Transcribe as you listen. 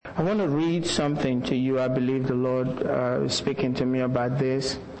I want to read something to you. I believe the Lord is speaking to me about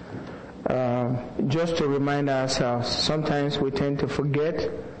this. Just to remind ourselves, sometimes we tend to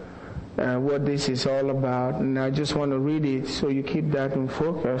forget what this is all about, and I just want to read it so you keep that in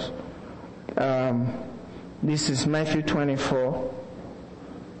focus. This is Matthew 24,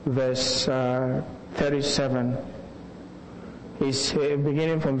 verse 37. It's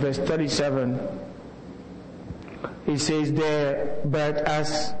beginning from verse 37. It says there, "But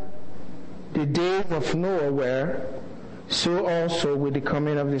as the days of Noah were, so also will the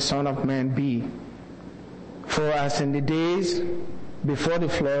coming of the Son of Man be. For as in the days before the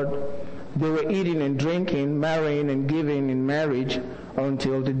flood, they were eating and drinking, marrying and giving in marriage,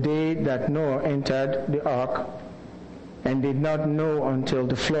 until the day that Noah entered the ark, and did not know until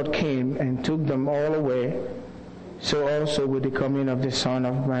the flood came and took them all away, so also will the coming of the Son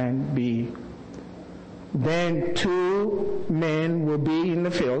of Man be. Then 2 men will be in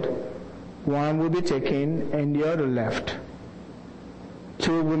the field, one will be taken and the other left.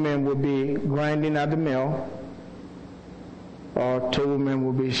 2 women will be grinding at the mill, or 2 women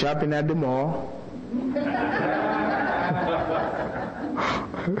will be shopping at the mall."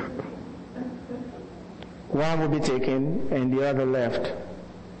 "One will be taken and the other left.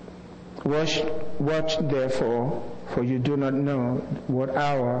 Watch therefore, for you do not know what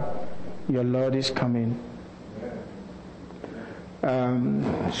hour your Lord is coming."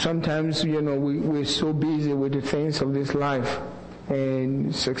 Sometimes, we're so busy with the things of this life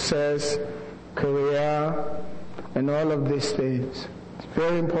and success, career, and all of these things. It's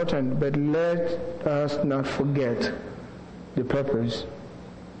very important, but let us not forget the purpose.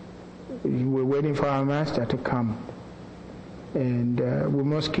 We're waiting for our Master to come, and we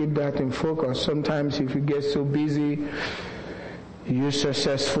must keep that in focus. Sometimes if you get so busy, you're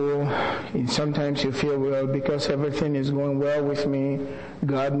successful, and sometimes you feel, well, because everything is going well with me,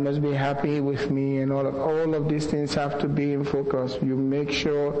 God must be happy with me, and all of these things have to be in focus. You make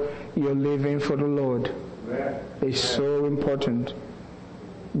sure you're living for the Lord. It's so important,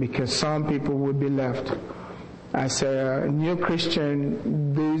 because some people will be left. As a new Christian,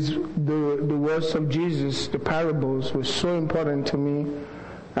 the words of Jesus, the parables, were so important to me.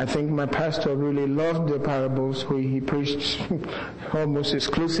 I think my pastor really loved the parables. He preached almost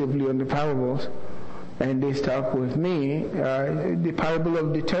exclusively on the parables, and they stuck with me. The parable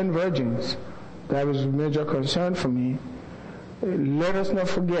of the 10 virgins, that was a major concern for me. Let us not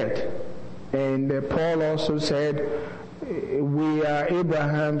forget. And Paul also said, we are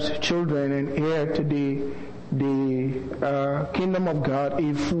Abraham's children and heir to the kingdom of God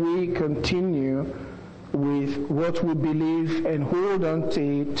if we continue with what we believe and hold on to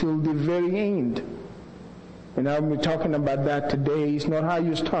it till the very end. And I'll be talking about that today. It's not how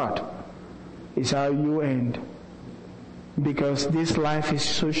you start, it's how you end. Because this life is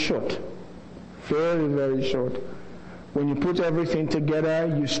so short, very, very short. When you put everything together,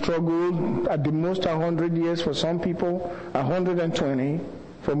 you struggle at the most 100 years for some people, 120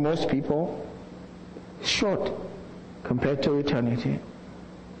 for most people. Short compared to eternity.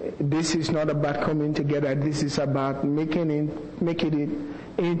 This is not about coming together. This is about making it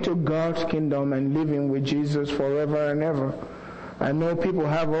into God's kingdom and living with Jesus forever and ever. I know people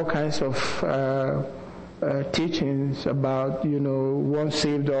have all kinds of teachings about, once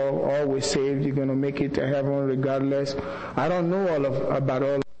saved or always saved, you're going to make it to heaven regardless. I don't know about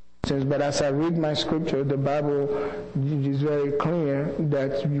all things, but as I read my scripture, the Bible is very clear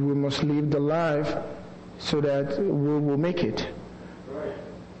that we must live the life so that we will make it.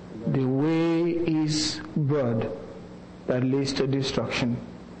 The way is broad that leads to destruction.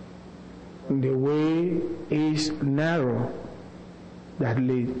 The way is narrow that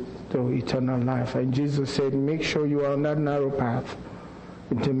leads to eternal life. And Jesus said, make sure you are on that narrow path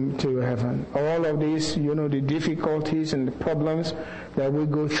to heaven. All of these, the difficulties and the problems that we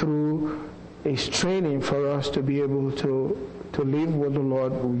go through is training for us to be able to live with the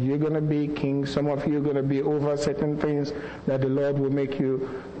Lord. You're going to be king. Some of you are going to be over certain things that the Lord will make you,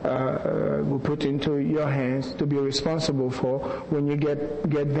 will put into your hands to be responsible for when you get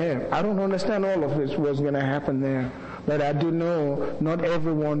there. I don't understand all of this, what's going to happen there. But I do know not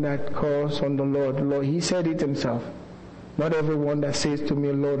everyone that calls on the Lord, He said it Himself. Not everyone that says to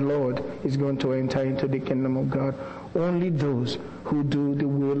me, Lord, Lord, is going to enter into the kingdom of God. Only those who do the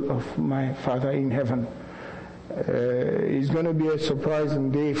will of my Father in heaven. It's going to be a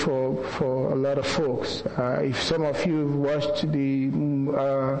surprising day for a lot of folks. If some of you watched the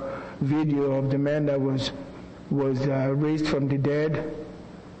video of the man that was raised from the dead,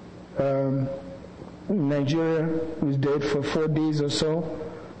 Nigeria was dead for 4 days or so,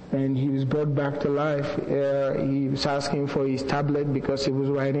 and he was brought back to life. He was asking for his tablet because he was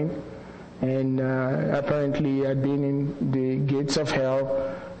writing, and apparently he had been in the gates of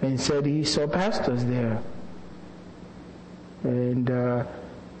hell, and said he saw pastors there. And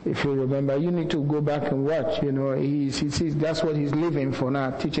if you remember, you need to go back and watch. He sees that's what he's living for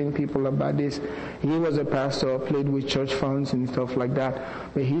now, teaching people about this. He was a pastor, played with church funds and stuff like that.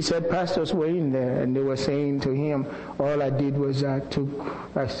 But he said pastors were in there, and they were saying to him, all I did was I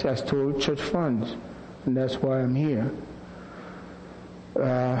stole church funds, and that's why I'm here.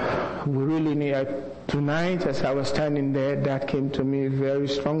 We really need, tonight as I was standing there, that came to me very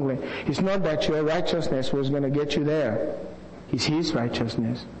strongly. It's not that your righteousness was going to get you there. It's his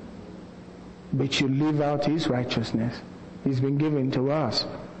righteousness. But you live out his righteousness. It's been given to us.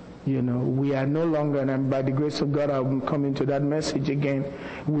 We are no longer, and by the grace of God, I'll come into that message again.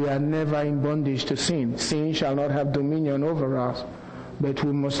 We are never in bondage to sin. Sin shall not have dominion over us. But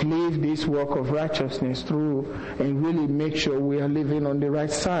we must live this work of righteousness through and really make sure we are living on the right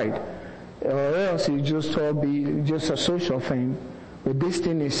side. Or else it just all be just a social thing. But this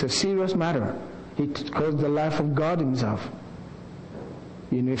thing is a serious matter. It costs the life of God himself.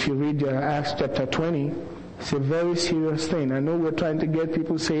 If you read Acts chapter 20, it's a very serious thing. I know we're trying to get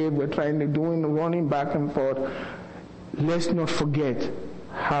people saved. We're trying to running back and forth. Let's not forget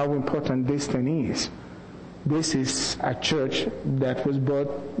how important this thing is. This is a church that was bought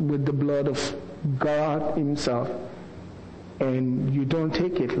with the blood of God himself. And you don't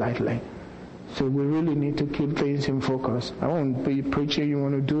take it lightly. So we really need to keep things in focus. I won't be preaching, you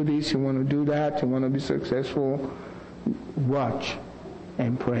want to do this, you want to do that, you want to be successful. Watch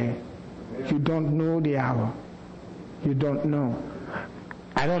and pray. You don't know the hour. You don't know.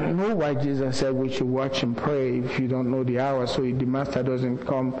 I don't know why Jesus said we should watch and pray if you don't know the hour, so the master doesn't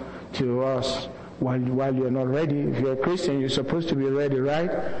come to us while you're not ready. If you're a Christian, you're supposed to be ready,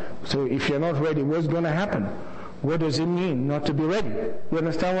 right? So if you're not ready, what's going to happen? What does it mean not to be ready? You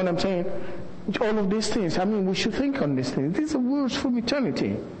understand what I'm saying? All of these things, we should think on these things. These are words from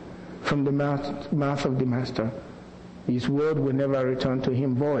eternity, from the mouth of the master. His word will never return to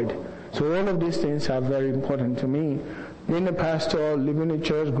him void. So all of these things are very important to me. Being a pastor, living in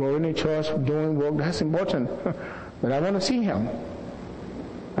church, growing in church, doing work, that's important. But I want to see him.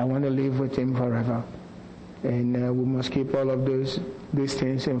 I want to live with him forever. And we must keep all of these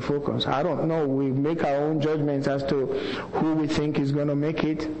things in focus. I don't know. We make our own judgments as to who we think is going to make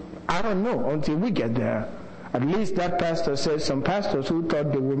it. I don't know until we get there. At least that pastor said some pastors who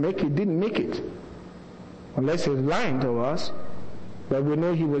thought they would make it didn't make it. Unless he's lying to us. But we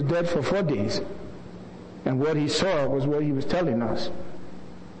know he was dead for 4 days. And what he saw was what he was telling us.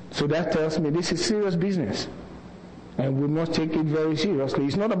 So that tells me this is serious business. And we must take it very seriously.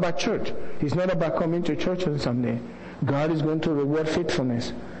 It's not about church. It's not about coming to church on Sunday. God is going to reward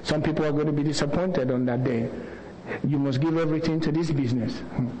faithfulness. Some people are going to be disappointed on that day. You must give everything to this business.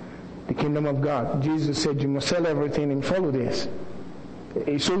 The kingdom of God. Jesus said you must sell everything and follow this.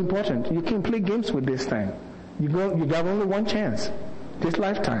 It's so important. You can't play games with this thing. You got only one chance. This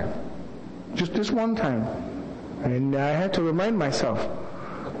lifetime. Just this one time. And I had to remind myself,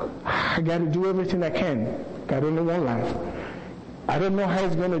 I got to do everything I can. Got only one life. I don't know how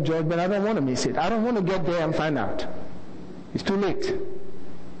it's going to judge, but I don't want to miss it. I don't want to get there and find out. It's too late.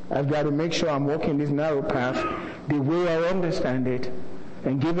 I've got to make sure I'm walking this narrow path the way I understand it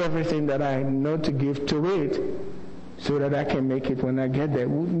and give everything that I know to give to it so that I can make it when I get there.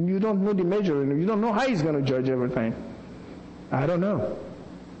 You don't know the measuring. You don't know how he's going to judge everything. I don't know.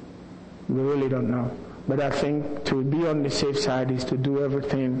 We really don't know. But I think to be on the safe side is to do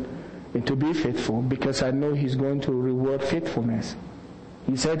everything and to be faithful, because I know he's going to reward faithfulness.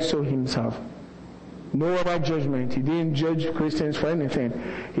 He said so himself. No other judgment. He didn't judge Christians for anything.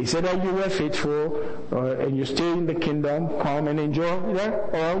 He said, oh, you were faithful, and you stay in the kingdom, come and enjoy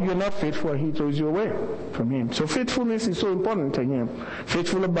that, or you're not faithful, and he throws you away from him. So faithfulness is so important to him.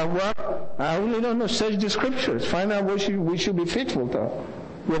 Faithful about what? I really don't know. Search the scriptures. Find out what we should be faithful to.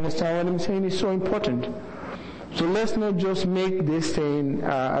 You understand what I'm saying? It's so important. So let's not just make this thing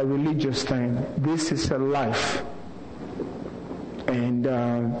a religious thing. This is a life. And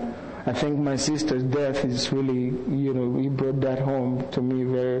I think my sister's death is really, he brought that home to me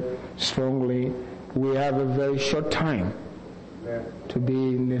very strongly. We have a very short time to be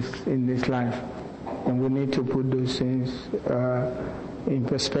in this life. And we need to put those things in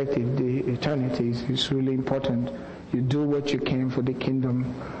perspective. The eternity is really important. You do what you can for the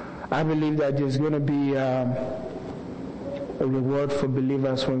kingdom. I believe that there's going to be a reward for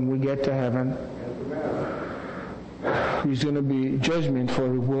believers when we get to heaven. There's going to be judgment for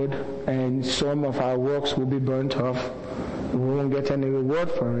reward, and some of our works will be burnt off. we won't get any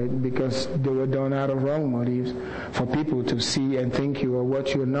reward for it because they were done out of wrong motives for people to see and think you are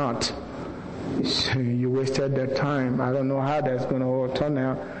what you're not. You wasted that time. I don't know how that's going to all turn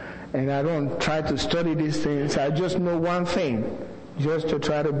out. And I don't try to study these things. I just know one thing, just to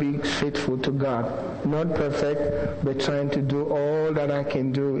try to be faithful to God. Not perfect, but trying to do all that I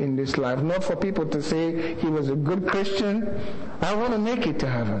can do in this life. Not for people to say he was a good Christian. I want to make it to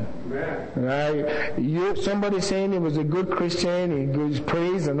heaven. Right? Somebody saying he was a good Christian, he gives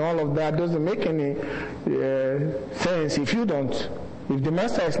praise and all of that doesn't make any sense if you don't. If the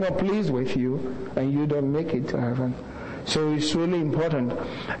Master is not pleased with you and you don't make it to heaven. So it's really important.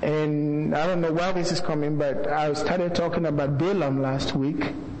 And I don't know why this is coming, but I started talking about Balaam last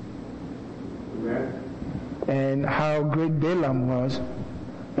week. And how great Balaam was.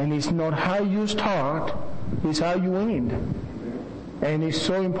 And it's not how you start, it's how you end. And it's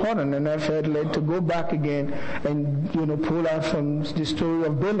so important, and I felt led to go back again and, pull out from the story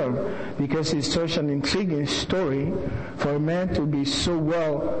of Balaam, because it's such an intriguing story for a man to be so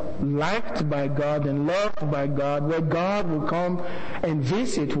well liked by God and loved by God, where God will come and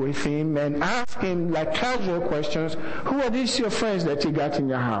visit with him and ask him like casual questions, who are these your friends that you got in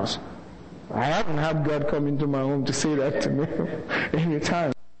your house? I haven't had God come into my home to say that to me any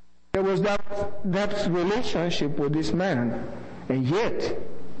time. There was that relationship with this man. And yet,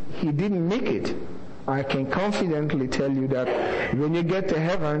 he didn't make it. I can confidently tell you that when you get to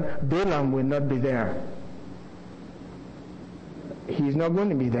heaven, Balaam will not be there. He's not going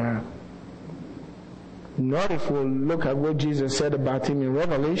to be there. Not if we'll look at what Jesus said about him in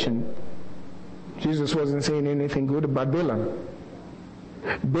Revelation. Jesus wasn't saying anything good about Balaam.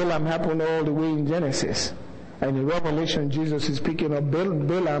 Balaam happened all the way in Genesis. And in Revelation, Jesus is speaking of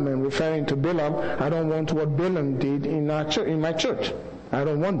Balaam and referring to Balaam. I don't want what Balaam did in my church. I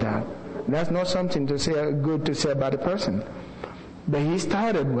don't want that. That's not something to say good to say about a person. But he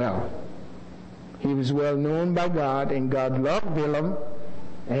started well. He was well known by God, and God loved Balaam.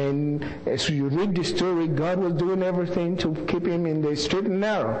 And as you read the story, God was doing everything to keep him in the straight and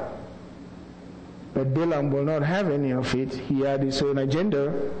narrow. But Balaam will not have any of it. He had his own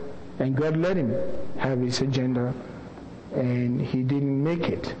agenda. And God let him have his agenda, and he didn't make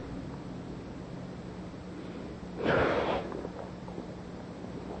it.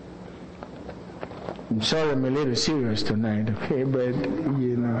 I'm sorry I'm a little serious tonight, okay? But,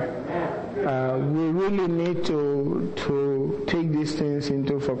 we really need to take these things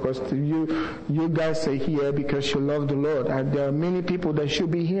into focus. You guys are here because you love the Lord. And there are many people that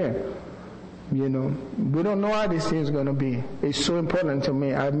should be here. We don't know how this thing is going to be. It's so important to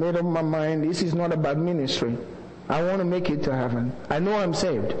me. I've made up my mind. This is not about ministry. I want to make it to heaven. I know I'm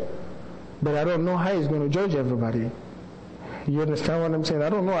saved, but I don't know how he's going to judge everybody. You understand what I'm saying? I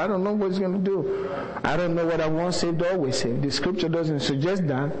don't know. I don't know what he's going to do. I don't know whether once saved, always saved. The scripture doesn't suggest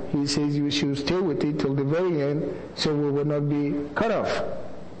that. He says you should stay with it till the very end, so we will not be cut off.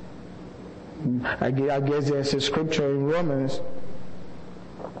 I guess there's a scripture in Romans.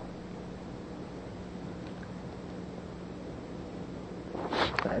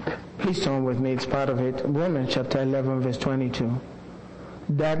 Please turn with me, it's part of it. Romans chapter 11 verse 22.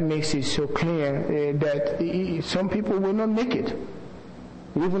 That makes it so clear that some people will not make it.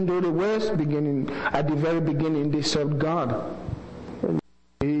 Even though they were at the very beginning, they served God.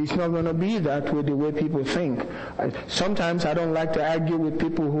 It's not going to be that way the way people think. Sometimes I don't like to argue with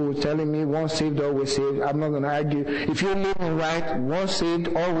people who are telling me once saved, always saved. I'm not going to argue. If you're living right, once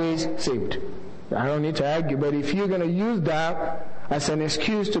saved, always saved. I don't need to argue. But if you're going to use that as an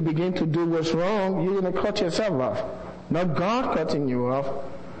excuse to begin to do what's wrong, you're going to cut yourself off. Not God cutting you off.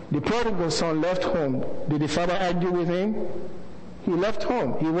 The prodigal son left home. Did the father argue with him? He left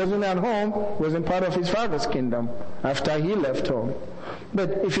home. He wasn't at home, wasn't part of his father's kingdom after he left home. But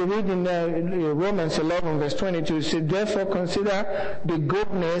if you read in Romans 11 verse 22, it says, therefore consider the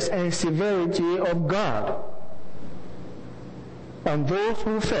goodness and severity of God. And those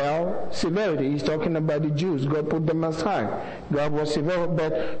who fell, severity. He's talking about the Jews. God put them aside. God was severe,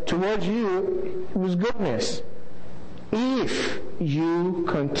 but towards you, it was goodness. If you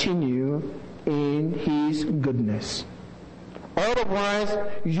continue in his goodness. Otherwise,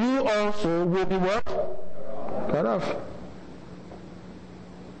 you also will be what? Cut off.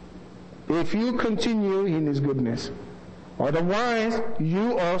 If you continue in his goodness. Otherwise,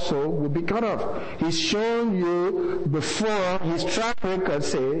 you also will be cut off. He's shown you before, his track record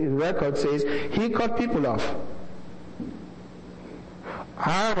says, he cut people off.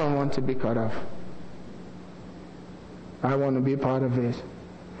 I don't want to be cut off. I want to be part of it.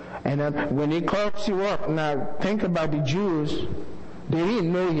 And when he cuts you off, now think about the Jews. They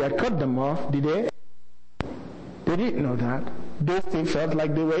didn't know he had cut them off, did they? They They didn't know that. They still felt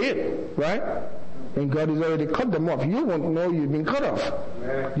like they were it, right? And God has already cut them off. You won't know you've been cut off.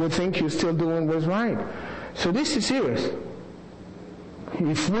 You think you're still doing what's right. So this is serious.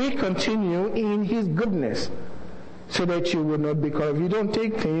 If we continue in His goodness, so that you will not be cut off. You don't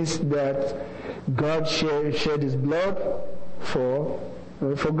take things that God shed His blood for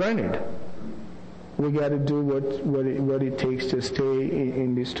granted. We got to do what it takes to stay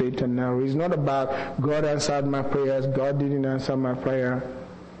in the straight and narrow. It's not about God answered my prayers, God didn't answer my prayer.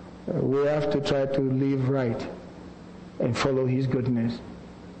 We have to try to live right and follow His goodness.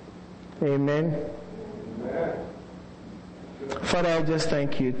 Amen. Amen. Father, I just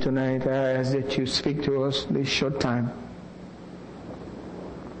thank You tonight. I ask that You speak to us this short time.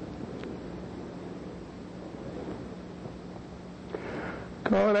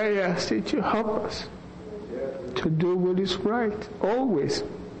 God, I ask that You help us to do what is right, always.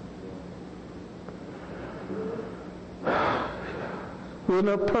 We're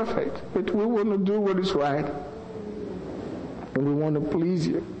not perfect, but we want to do what is right. And we want to please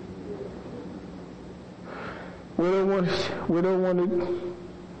You. We don't want to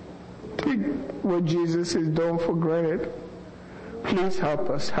take what Jesus has done for granted. Please help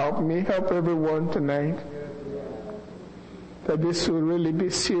us. Help me. Help everyone tonight. That this will really be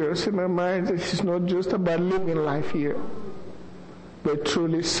serious in our minds. This is not just about living life here, but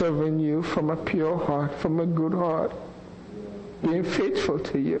truly serving You from a pure heart, from a good heart, being faithful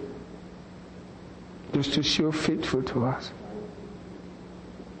to You, just to show faithful to us.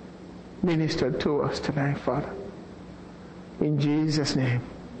 Minister to us tonight, Father. In Jesus' name,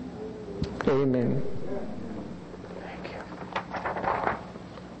 amen. Thank You.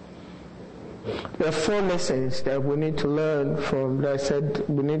 There are 4 lessons that we need to learn from, that I said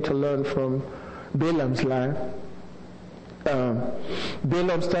we need to learn from Balaam's life.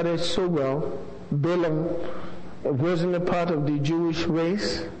 Balaam started so well. Balaam wasn't a part of the Jewish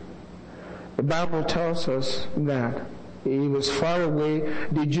race. The Bible tells us that he was far away.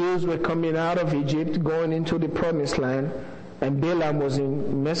 The Jews were coming out of Egypt, going into the promised land, and Balaam was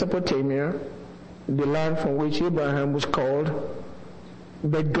in Mesopotamia, the land from which Abraham was called.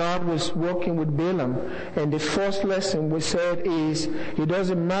 But God was working with Balaam. And the first lesson we said is, it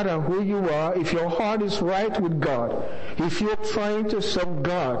doesn't matter who you are, if your heart is right with God, if you're trying to serve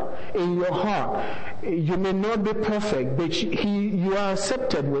God in your heart, you may not be perfect, but you are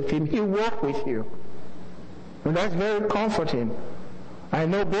accepted with Him. He works with you. And that's very comforting. I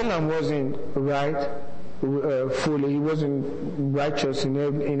know Balaam wasn't right fully. He wasn't righteous in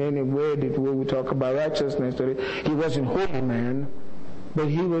any way that we would talk about righteousness. He wasn't a holy man, but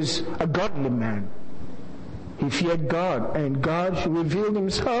he was a godly man. He feared God, and God revealed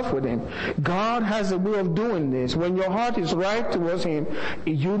Himself with him. God has a way of doing this. When your heart is right towards Him,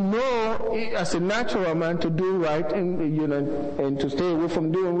 you know as a natural man to do right and to stay away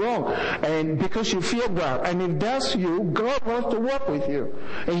from doing wrong. And because you fear God, and if that's you, God wants to work with you.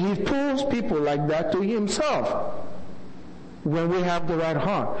 And He pulls people like that to Himself. When we have the right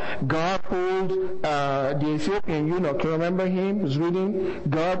heart. God pulled the Ethiopian eunuch. You remember him? He was reading.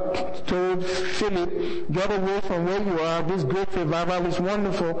 God told Philip, get away from where you are. This great revival is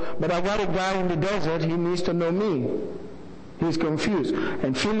wonderful, but I got a guy in the desert. He needs to know me. He's confused.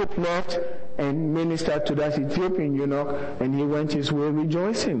 And Philip left and ministered to that Ethiopian eunuch, and he went his way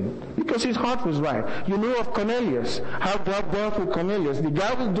rejoicing because his heart was right. You know of Cornelius, how God dealt with Cornelius. The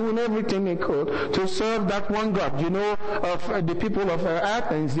guy was doing everything he could to serve that one God. You know of the people of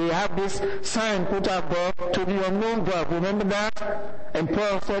Athens, they have this sign put out there, to the unknown God. Remember that? And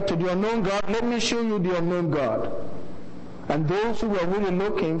Paul said to the unknown God, let me show you the unknown God. And those who were really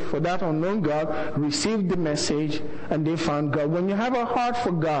looking for that unknown God received the message, and they found God. When you have a heart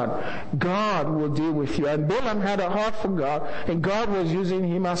for God, God will deal with you. And Balaam had a heart for God, and God was using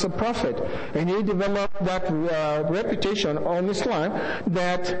him as a prophet. And he developed that reputation on his life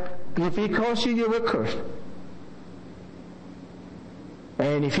that if he calls you, you will curse.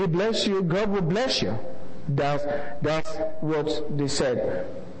 And if he bless you, God will bless you. That's what they said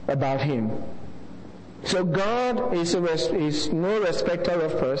about him. So God is no respecter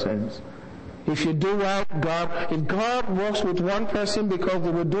of persons. If you do right, if God works with one person because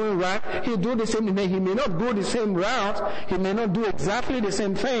they were doing right, He'll do the same. He may not go the same route, He may not do exactly the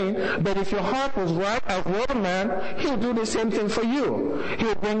same thing, but if your heart was right as one man, He'll do the same thing for you.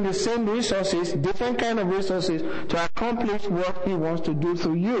 He'll bring the same resources, different kind of resources, to accomplish what He wants to do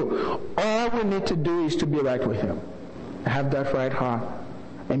through you. All we need to do is to be right with Him. Have that right heart.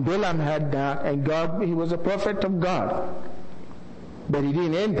 And Balaam had that, and he was a prophet of God. But he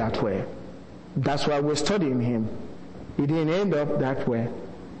didn't end that way. That's why we're studying him. He didn't end up that way.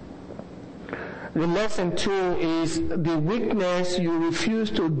 The lesson 2 is the weakness you refuse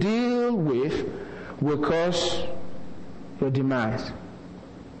to deal with will cause your demise.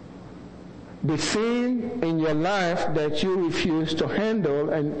 The sin in your life that you refuse to handle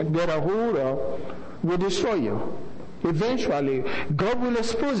and get a hold of will destroy you. Eventually, God will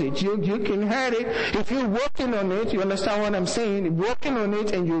expose it. You can hide it. If you're working on it, you understand what I'm saying? Working on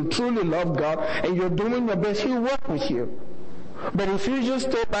it and you truly love God and you're doing your best, He'll work with you. But if you just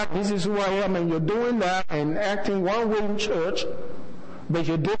stay back, this is who I am, and you're doing that and acting one way in church, but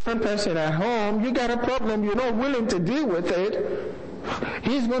you're a different person at home, you got a problem, you're not willing to deal with it,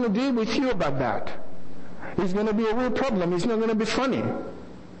 He's going to deal with you about that. It's going to be a real problem. It's not going to be funny.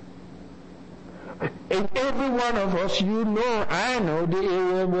 In every one of us, I know the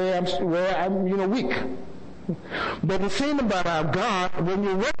area where I'm weak. But the thing about our God, when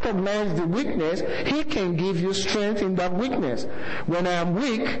you recognize the weakness, He can give you strength in that weakness. When I am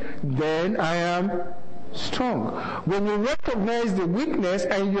weak, then I am strong. When you recognize the weakness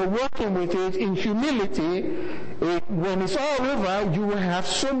and you're working with it in humility, when it's all over, you will have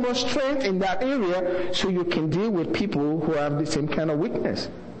so much strength in that area so you can deal with people who have the same kind of weakness.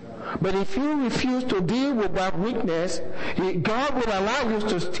 But if you refuse to deal with that weakness, God will allow you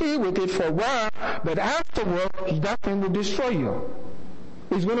to stay with it for a while, but afterwards, that thing will destroy you.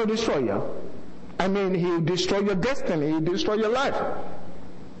 It's going to destroy you. He'll destroy your destiny. He'll destroy your life.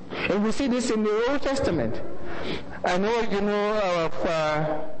 And we see this in the Old Testament. I know you know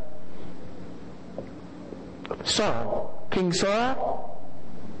of Saul, King Saul.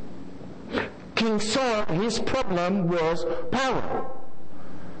 King Saul, his problem was power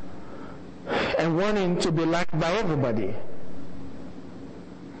and wanting to be liked by everybody.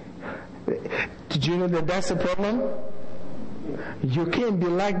 Did you know that that's a problem? You can't be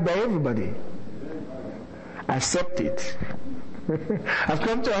liked by everybody. Accept it. I've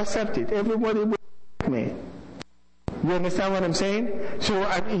come to accept it. Everybody will like me. You understand what I'm saying? So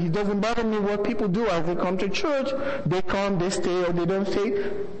it doesn't bother me what people do as they come to church. They come, they stay, or they don't stay.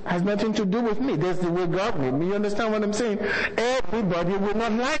 It has nothing to do with me. That's the way God made me. You understand what I'm saying? Everybody will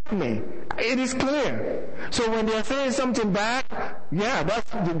not like me. It is clear. So when they are saying something bad,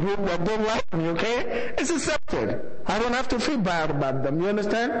 that's the group that don't like me, okay? It's accepted. I don't have to feel bad about them. You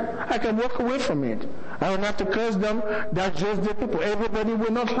understand? I can walk away from it. I don't have to curse them. That's just the people. Everybody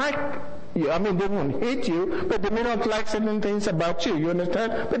will not like you. They won't hate you, but they may not like certain things about you. You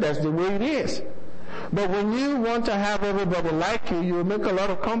understand? But that's the way it is. But when you want to have everybody like you, you will make a lot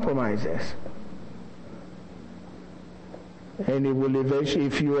of compromises. And it will eventually,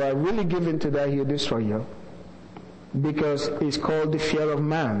 if you are really given to that, He'll destroy you. Because it's called the fear of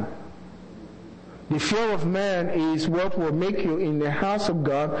man. The fear of man is what will make you in the house of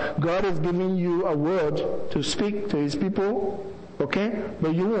God. God is giving you a word to speak to His people, okay?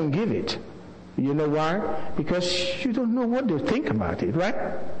 But you won't give it. You know why? Because you don't know what they think about it, right?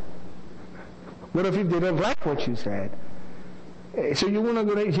 What if they don't like what you said? So you're not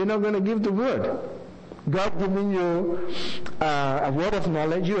going to give the word. God giving you a word of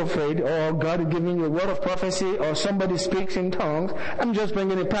knowledge, you're afraid, or God is giving you a word of prophecy, or somebody speaks in tongues. I'm just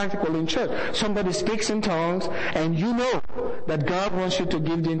bringing it practical in church. Somebody speaks in tongues, and you know that God wants you to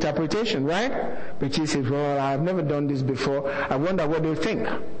give the interpretation, right? But you say, well, I've never done this before. I wonder what they think.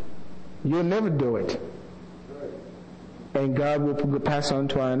 You'll never do it. And God will pass on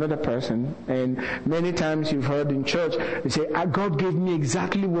to another person. And many times you've heard in church, they say, God gave me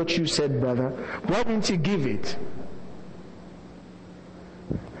exactly what you said, brother. Why didn't you give it?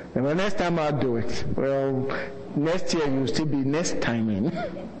 And the next time I'll do it. Well, next year you'll still be next timing.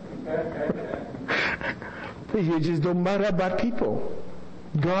 You just don't matter about people.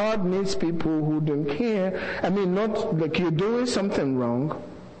 God needs people who don't care. Not like you're doing something wrong,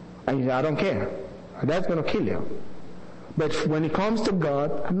 and you say, I don't care. That's going to kill you. But when it comes to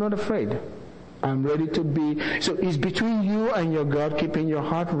God, I'm not afraid. I'm ready to be. So it's between you and your God, keeping your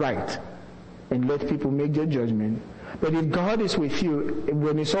heart right, and let people make their judgment. But if God is with you,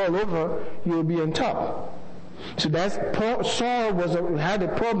 when it's all over, you'll be on top. So that's Saul had a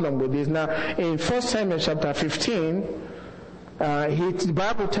problem with this. Now in 1 Samuel chapter 15, the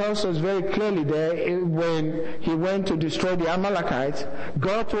Bible tells us very clearly there, when he went to destroy the Amalekites,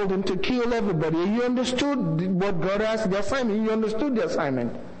 God told him to kill everybody. He understood what God asked, the assignment. He understood the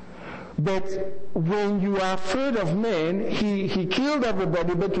assignment. But when you are afraid of men, he killed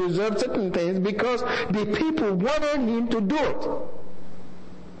everybody but reserved certain things because the people wanted him to do it.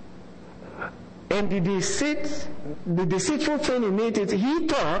 And the deceitful thing in it is he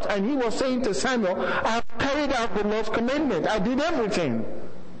thought, and he was saying to Samuel, I've carried out the Lord's commandment. I did everything.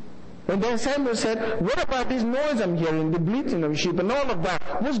 And then Samuel said, what about this noise I'm hearing, the bleating of sheep and all of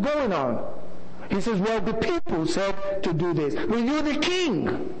that? What's going on? He says, well, the people said to do this. Well, you're the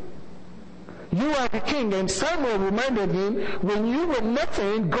king. You are the king. And Samuel reminded him, when you were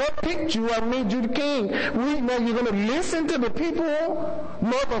nothing, God picked you and made you the king. Now you're going to listen to the people,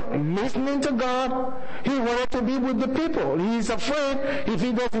 more than listening to God. He wanted to be with the people. He's afraid if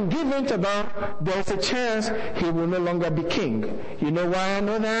he doesn't give in to them, there's a chance he will no longer be king. You know why I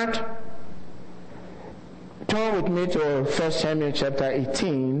know that? Turn with me to 1 Samuel chapter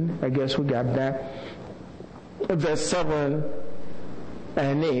 18. I guess we got that. Verse 7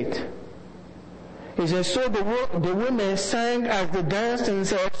 and 8. He says, so the women sang as they danced and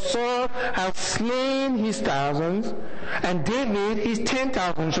said, Saul has slain his thousands and David his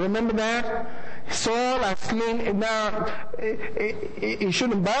 10,000. Remember that? Saul has slain. Now, it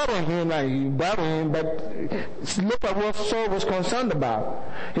shouldn't bother him like you bother him, but look at what Saul was concerned about.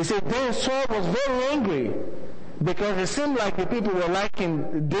 He said, then Saul was very angry because it seemed like the people were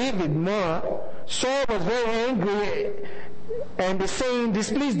liking David more. Saul was very angry, and the saying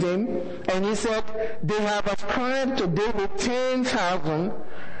displeased him, and he said, they have ascribed to David 10,000,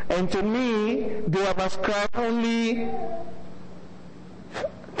 and to me they have ascribed only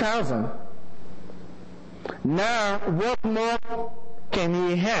 1,000. Now what more can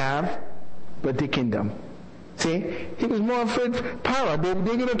he have but the kingdom? See, he was more afraid of power. They're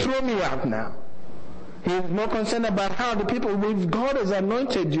going to throw me out now. He was more concerned about how the people, if God has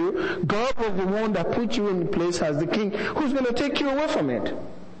anointed you, God was the one that put you in the place as the king. Who's going to take you away from it?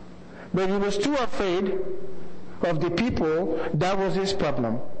 But he was too afraid of the people. That was his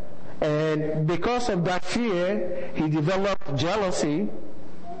problem. And because of that fear, he developed jealousy,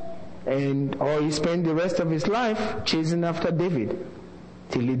 or he spent the rest of his life chasing after David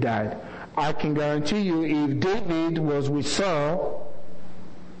till he died. I can guarantee you, if David was with Saul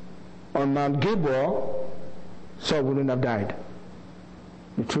on Mount Gilboa, Saul wouldn't have died.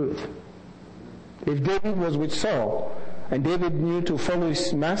 The truth. If David was with Saul, and David knew to follow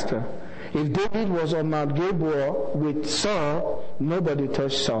his master, if David was on Mount Gilboa with Saul, nobody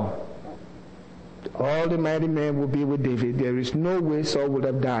touched Saul. All the mighty men would be with David. There is no way Saul would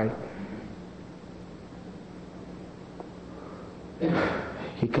have died.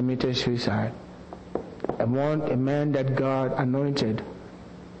 He committed suicide. A man that God anointed,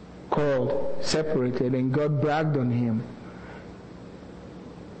 called, separated, and God bragged on him.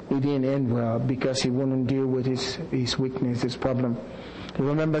 It didn't end well because he wouldn't deal with his weakness, his problem. You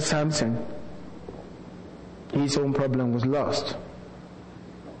remember Samson? His own problem was lost.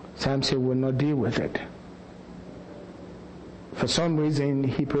 Samson would not deal with it. For some reason,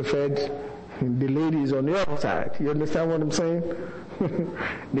 he preferred the ladies on the other side. You understand what I'm saying?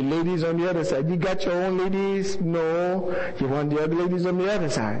 The ladies on the other side. You got your own ladies? No. You want the other ladies on the other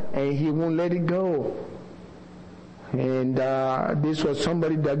side. And he won't let it go. And this was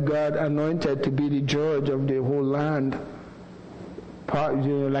somebody that God anointed to be the judge of the whole land.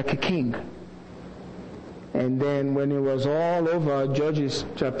 Like a king. And then when it was all over, Judges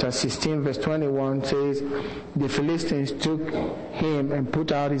chapter 16 verse 21 says, the Philistines took him and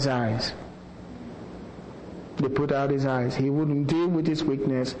put out his eyes. They put out his eyes. He wouldn't deal with his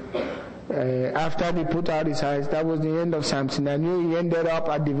weakness. After they put out his eyes, that was the end of Samson. I knew he ended up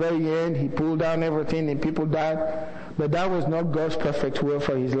at the very end. He pulled down everything and people died. But that was not God's perfect will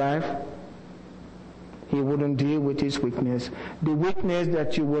for his life. He wouldn't deal with his weakness. The weakness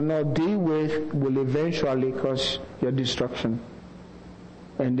that you will not deal with will eventually cause your destruction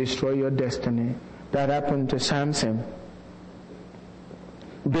and destroy your destiny. That happened to Samson.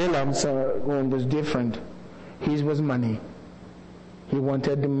 Balaam's one was different. His was money. He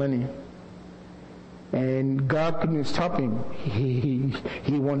wanted the money. And God couldn't stop him.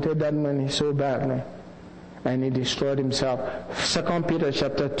 He wanted that money so badly. And he destroyed himself. 2 Peter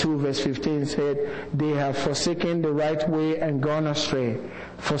chapter 2 verse 15 said, they have forsaken the right way and gone astray.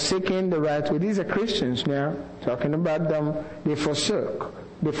 Forsaken the right way. These are Christians now, talking about them. They forsook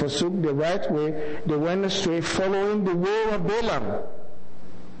the right way. They went astray, following the way of Balaam,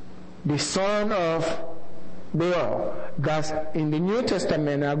 the son of Beor. Guys, in the New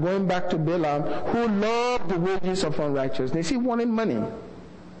Testament, now going back to Balaam, who loved the wages of unrighteousness. He wanted money.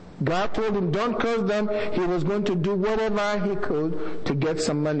 God told him, don't curse them. He was going to do whatever he could to get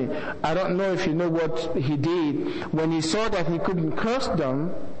some money. I don't know if you know what he did. When he saw that he couldn't curse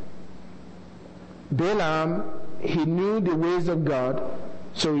them, Balaam, he knew the ways of God,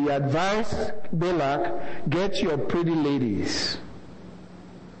 so he advised Balak, get your pretty ladies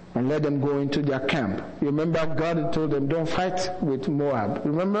and let them go into their camp. You remember God had told them, don't fight with Moab.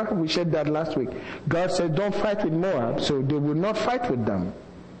 Remember? We said that last week. God said, don't fight with Moab. So they would not fight with them.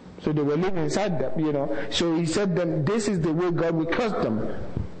 So they were living inside them, So he said them, this is the way God will curse them.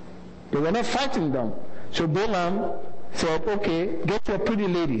 They were not fighting them. So Balaam said, okay, get your pretty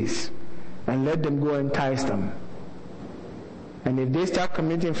ladies and let them go entice them. And if they start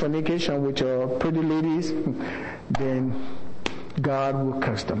committing fornication with your pretty ladies, then God will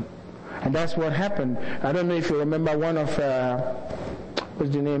curse them. And that's what happened. I don't know if you remember one of,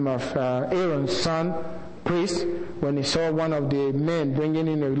 what's the name of Aaron's son, priest, when he saw one of the men bringing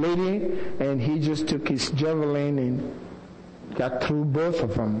in a lady, and he just took his javelin and got through both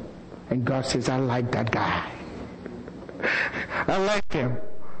of them. And God says, I like that guy. I like him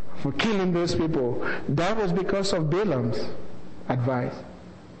for killing those people. That was because of Balaam's advice.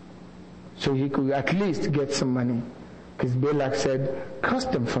 So he could at least get some money. Because Balak said, curse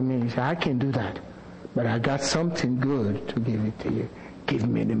them for me. He said, I can't do that. But I got something good to give it to you. Give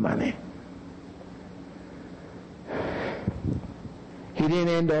me the money. He didn't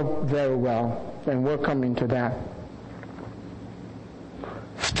end up very well. And we're coming to that.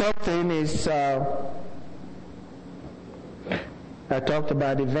 Third thing is, I talked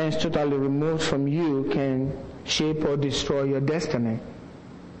about events totally removed from you can shape or destroy your destiny.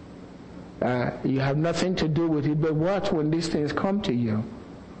 You have nothing to do with it, but watch when these things come to you.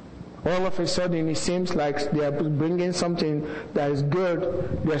 All of a sudden it seems like they are bringing something that is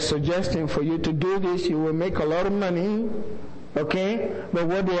good. They are suggesting for you to do this, you will make a lot of money, okay? But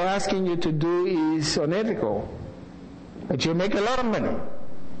what they are asking you to do is unethical. But you make a lot of money.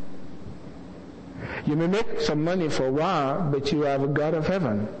 You may make some money for a while, but you have a God of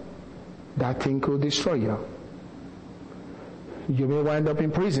heaven. That thing could destroy you. You may wind up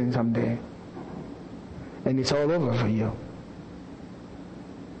in prison someday. And it's all over for you.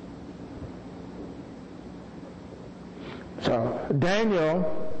 So,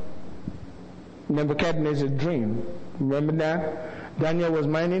 Daniel, Nebuchadnezzar's dream. Remember that? Daniel was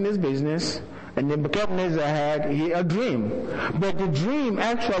minding his business, and Nebuchadnezzar had a dream. But the dream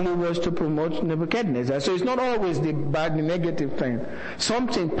actually was to promote Nebuchadnezzar. So it's not always the negative thing.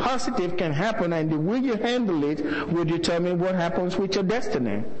 Something positive can happen, and the way you handle it will determine what happens with your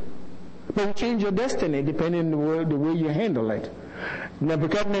destiny. But you change your destiny depending on the way you handle it.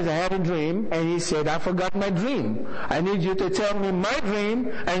 Nebuchadnezzar had a dream, and he said, I forgot my dream. I need you to tell me my dream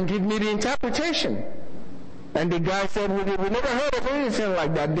and give me the interpretation. And the guy said, we never heard of anything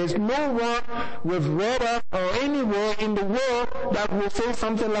like that. There's no one we've read of or anywhere in the world that will say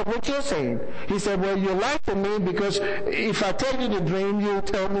something like what you're saying. He said, well, you lie to me because if I tell you the dream, you'll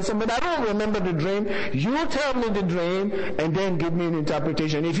tell me something. But I don't remember the dream. You tell me the dream and then give me an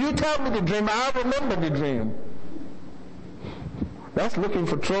interpretation. If you tell me the dream, I'll remember the dream. That's looking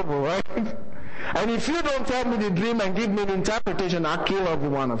for trouble, right? And if you don't tell me the dream and give me the interpretation, I'll kill every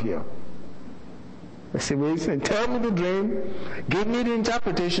one of you. I said, well, he said, tell me the dream, give me the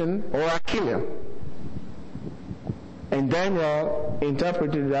interpretation, or I'll kill you. And Daniel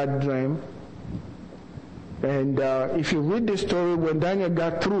interpreted that dream. And if you read the story, when Daniel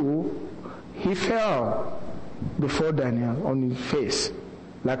got through, he fell before Daniel on his face,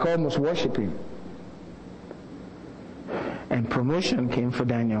 like almost worshiping. And promotion came for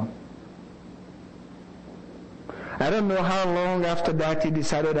Daniel. I don't know how long after that he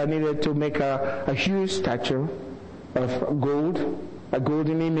decided I needed to make a huge statue of gold, a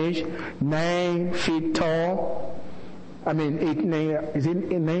golden image, 9 feet tall. I mean, is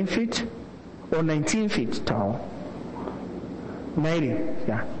it 9 feet or 19 feet tall?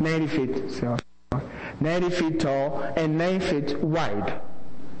 90 feet. So 90 feet tall and 9 feet wide.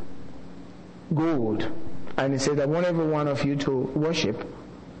 Gold. And he said, I want every one of you to worship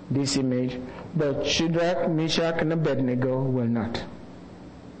this image, but Shadrach, Meshach, and Abednego will not.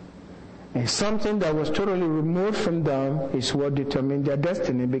 And something that was totally removed from them is what determined their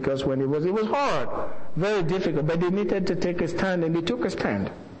destiny, because when it was hard, very difficult, but they needed to take a stand, and they took a stand.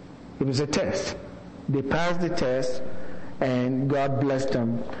 It was a test. They passed the test, and God blessed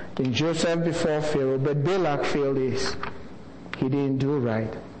them. And Joseph before Pharaoh, but Balak failed his. He didn't do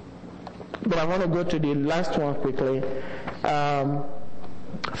right. But I want to go to the last one quickly.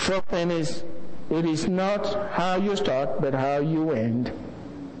 Fourth thing is, it is not how you start, but how you end.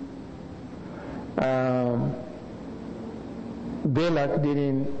 Balaam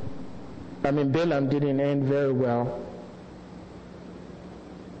didn't end very well.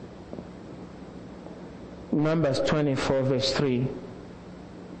 Numbers 24 verse 3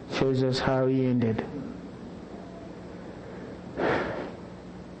 shows us how he ended.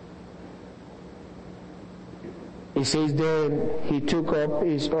 It says then he took up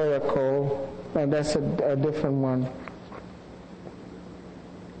his oracle, and that's a different one.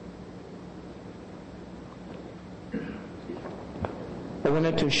 I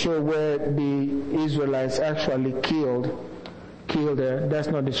wanted to show where the Israelites actually killed killed her. That's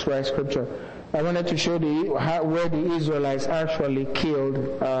not the right scripture. I wanted to show where the Israelites actually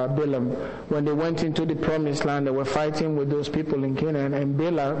killed Balaam. When they went into the promised land, they were fighting with those people in Canaan, and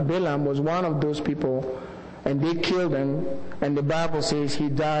Balaam was one of those people, and they killed him, and the Bible says he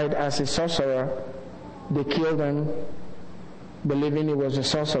died as a sorcerer. They killed him believing he was a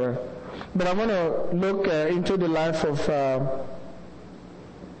sorcerer. But I want to look into the life of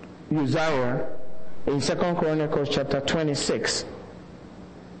Uzziah in 2 Chronicles chapter 26.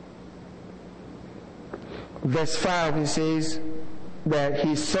 Verse 5, it says that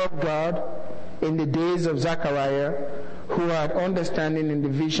he sought God in the days of Zechariah, who had understanding in the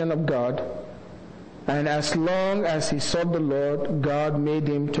vision of God. And as long as he sought the Lord, God made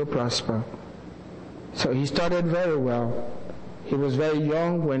him to prosper. So he started very well. He was very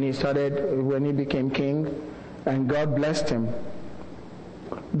young when he became king, and God blessed him.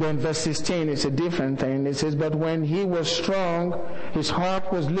 Then verse 16 is a different thing. It says, but when he was strong, his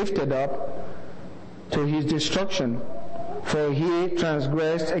heart was lifted up to his destruction, for he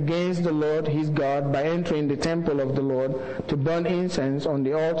transgressed against the Lord his God by entering the temple of the Lord to burn incense on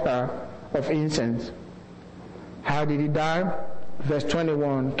the altar of incense. How did he die? Verse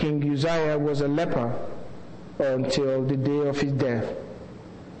 21, King Uzziah was a leper until the day of his death.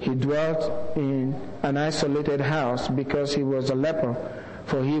 He dwelt in an isolated house because he was a leper,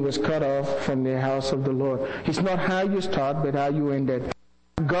 for he was cut off from the house of the Lord. It's not how you start, but how you ended.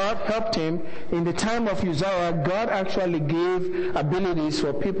 God helped him. In the time of Uzziah, God actually gave abilities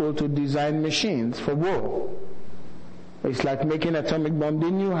for people to design machines for war. It's like making atomic bomb.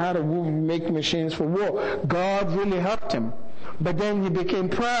 They knew how to make machines for war. God really helped him. But then he became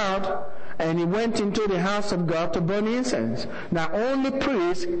proud, and he went into the house of God to burn incense. Now only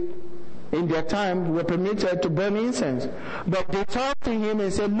priests in their time were permitted to burn incense. But they talked to him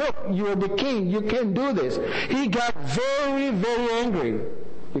and said, look, you're the king, you can't do this. He got very, very angry.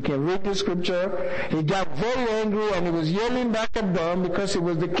 You can read the scripture. He got very angry, and he was yelling back at them because he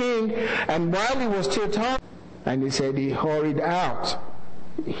was the king. And while he was still talking, and he said he hurried out.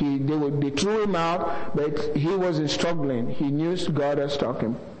 They threw him out, but he wasn't struggling. He knew God had struck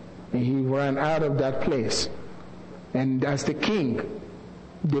him, and he ran out of that place. And as the king,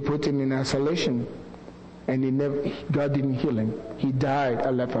 they put him in isolation, and God didn't heal him. He died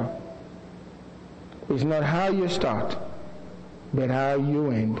a leper. It's not how you start, but how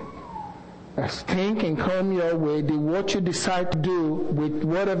you end. As things can come your way, what you decide to do with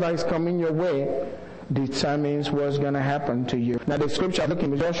whatever is coming your way determines what's going to happen to you. Now the scripture, look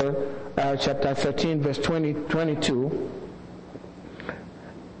in Joshua chapter 13, verse 22.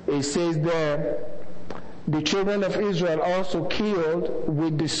 It says there, the children of Israel also killed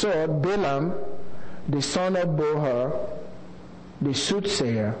with the sword Balaam, the son of Beor, the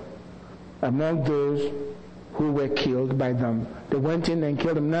soothsayer, among those who were killed by them. They went in and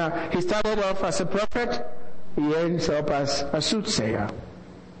killed him. Now, he started off as a prophet, he ends up as a soothsayer.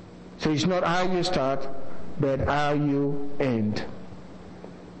 So it's not how you start, but how you end.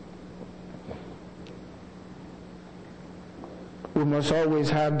 We must always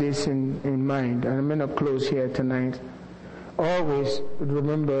have this in mind, and I'm going to close here tonight. Always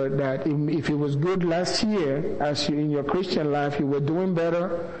remember that if it was good last year, as in your Christian life, you were doing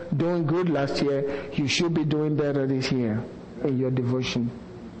good last year, you should be doing better this year in your devotion.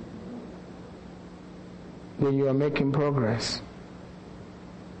 Then you are making progress.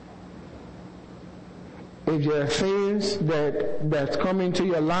 If there are things that come into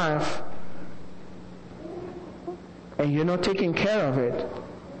your life and you're not taking care of it,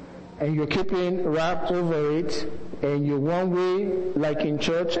 and you're keeping wrapped over it, and you're one way like in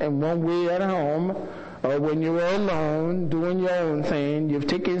church and one way at home, or when you are alone doing your own thing, you've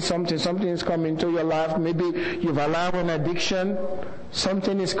taken something is coming into your life, maybe you've allowed an addiction,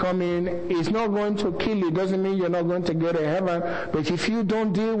 something is coming, it's not going to kill you, doesn't mean you're not going to go to heaven, but if you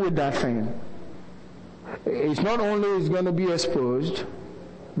don't deal with that thing, it's not only is going to be exposed,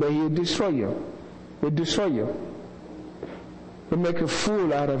 but he'll destroy you. He'll destroy you. He'll make a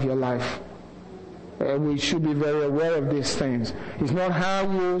fool out of your life. We should be very aware of these things. It's not how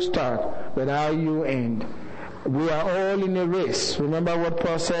you start, but how you end. We are all in a race. Remember what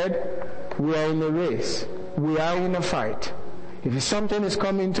Paul said? We are in a race. We are in a fight. If something is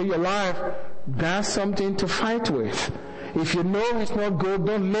coming to your life, that's something to fight with. If you know it's not good,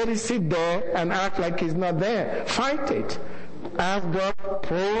 don't let it sit there and act like it's not there. Fight it. Ask God,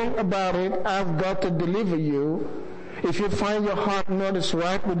 pray about it. Ask God to deliver you. If you find your heart not is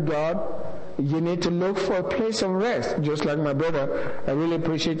right with God, you need to look for a place of rest. Just like my brother, I really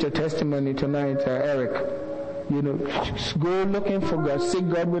appreciate your testimony tonight, Eric. Go looking for God. Seek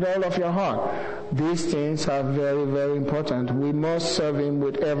God with all of your heart. These things are very, very important. We must serve Him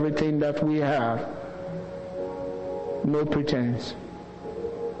with everything that we have. No pretense.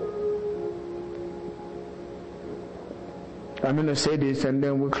 I'm going to say this and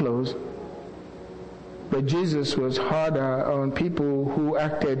then we'll close. But Jesus was harder on people who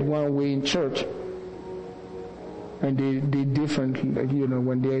acted one way in church and they did differently,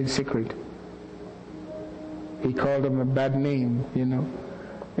 when they're in secret. He called them a bad name,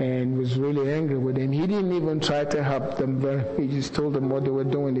 and was really angry with them. He didn't even try to help them. He just told them what they were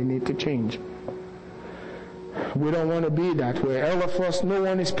doing, they need to change. We don't want to be that way. All of us, no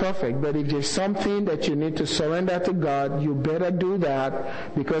one is perfect, but if there's something that you need to surrender to God, you better do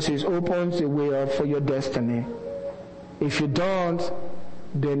that, because He opens the way up for your destiny. If you don't,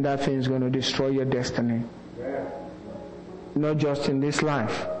 then that thing is going to destroy your destiny. Not just in this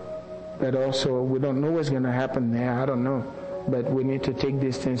life, but also we don't know what's going to happen there. I don't know. But we need to take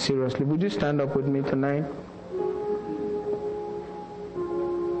this thing seriously. Would you stand up with me tonight?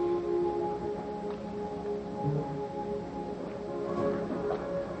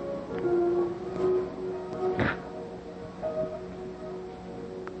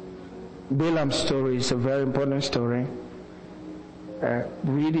 Balaam's story is a very important story.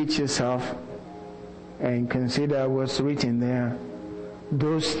 Read it yourself and consider what's written there.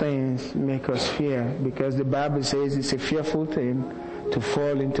 Those things make us fear, because the Bible says it's a fearful thing to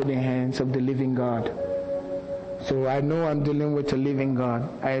fall into the hands of the living God. So I know I'm dealing with a living God.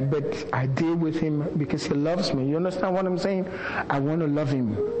 But I deal with Him because He loves me. You understand what I'm saying? I want to love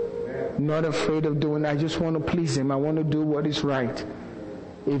Him. Not afraid of doing it. I just want to please Him. I want to do what is right.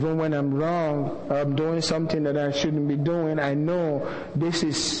 Even when I'm wrong, or I'm doing something that I shouldn't be doing, I know this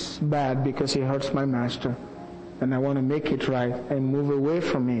is bad because it hurts my master. And I want to make it right and move away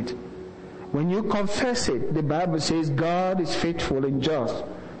from it. When you confess it, the Bible says God is faithful and just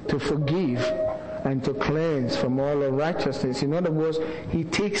to forgive and to cleanse from all unrighteousness. In other words, He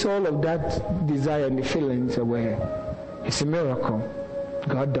takes all of that desire and the feelings away. It's a miracle.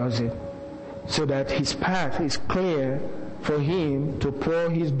 God does it. So that His path is clear for Him to pour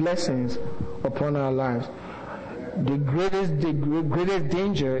His blessings upon our lives. The greatest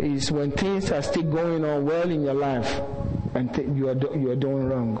danger is when things are still going on well in your life and you are doing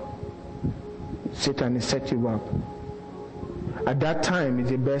wrong. Satan has set you up. At that time is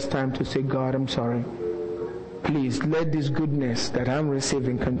the best time to say, God, I'm sorry. Please let this goodness that I'm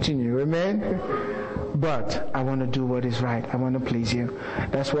receiving continue. Amen? But I want to do what is right. I want to please You.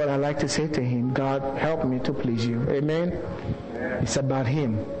 That's what I like to say to Him. God, help me to please You. Amen? It's about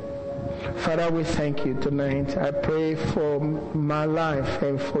Him. Father, we thank You tonight. I pray for my life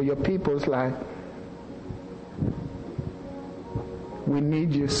and for Your people's life. We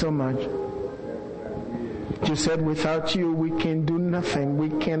need You so much. You said without You we can do nothing. We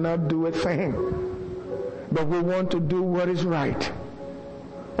cannot do a thing. But we want to do what is right.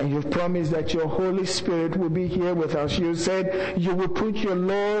 And You've promised that Your Holy Spirit will be here with us. You said You will put Your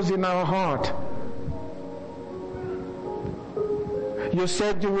laws in our heart. You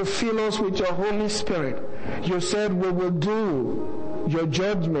said You will fill us with Your Holy Spirit. You said we will do Your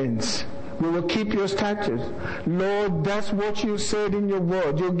judgments. We will keep Your statutes. Lord, that's what You said in Your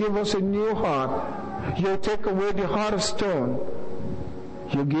word. You'll give us a new heart. You'll take away the heart of stone.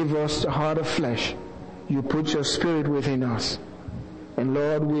 You give us the heart of flesh. You put Your Spirit within us. And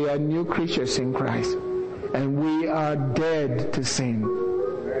Lord, we are new creatures in Christ. And we are dead to sin,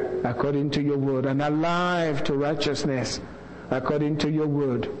 according to Your word, and alive to righteousness, according to Your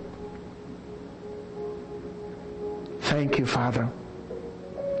word. Thank You, Father.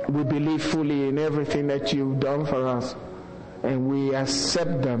 We believe fully in everything that You've done for us, and we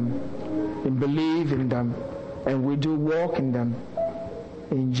accept them and believe in them, and we do walk in them.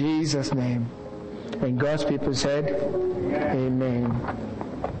 In Jesus' name. And God's people said, Amen.